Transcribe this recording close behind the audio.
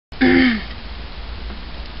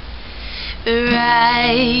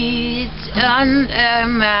right under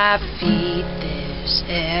my feet. There's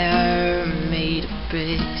air made of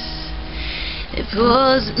bricks. It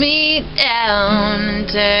pulls me down and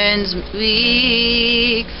turns me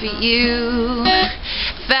weak for you.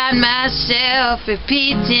 Find myself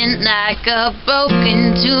repeating like a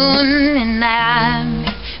broken tune, and I'm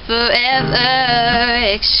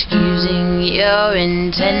forever excusing your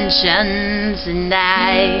intentions, and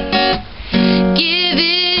I give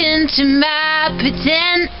in to my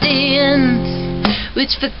pretendings,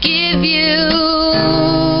 which forgive you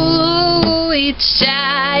each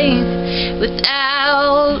time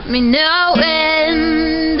without me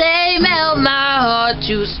knowing. They melt my heart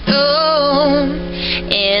to stone,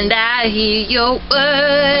 and I hear your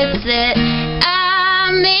words that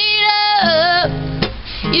I made up.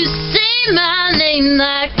 You say my name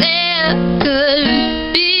like there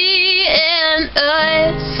could be an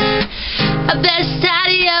us. I best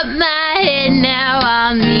tidy up my head now.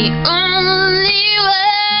 I'm the only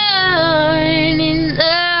one in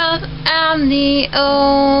love. I'm the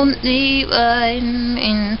only one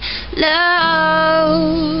in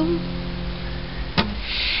love.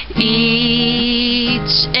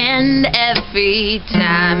 Each and every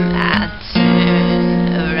time I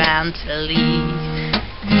turn around to leave,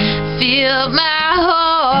 feel my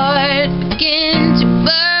heart begin to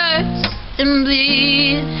burst and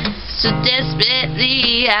bleed. So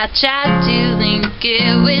desperately I try to link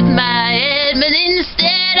it with my head, but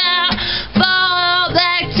instead I fall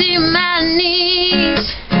back to my knees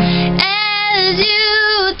as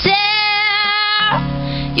you tear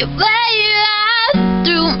your way right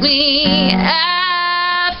through me.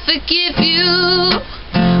 I forgive you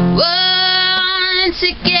once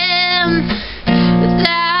again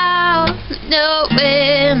without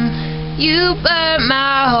knowing. You burn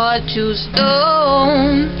my heart to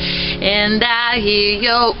stone, and I hear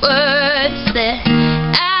your words that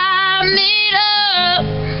I made up.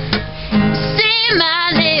 Say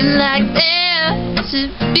my name like there to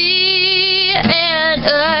be an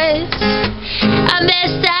us. I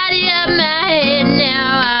best tidy up my head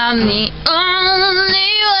now. I'm the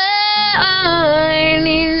only one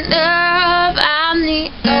in love. I'm the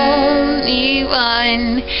only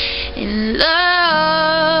one in love.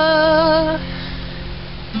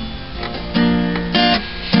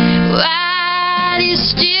 Why do you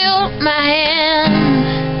steal my hand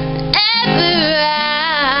whenever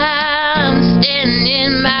I'm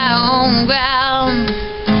standing my own ground?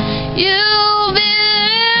 You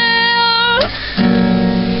build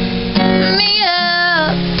me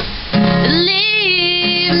up,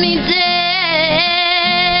 leave me dead.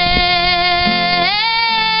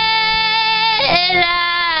 I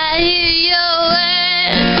hear your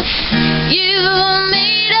words you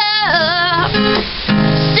made up.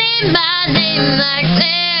 Say my name like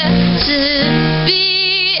there to be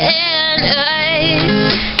an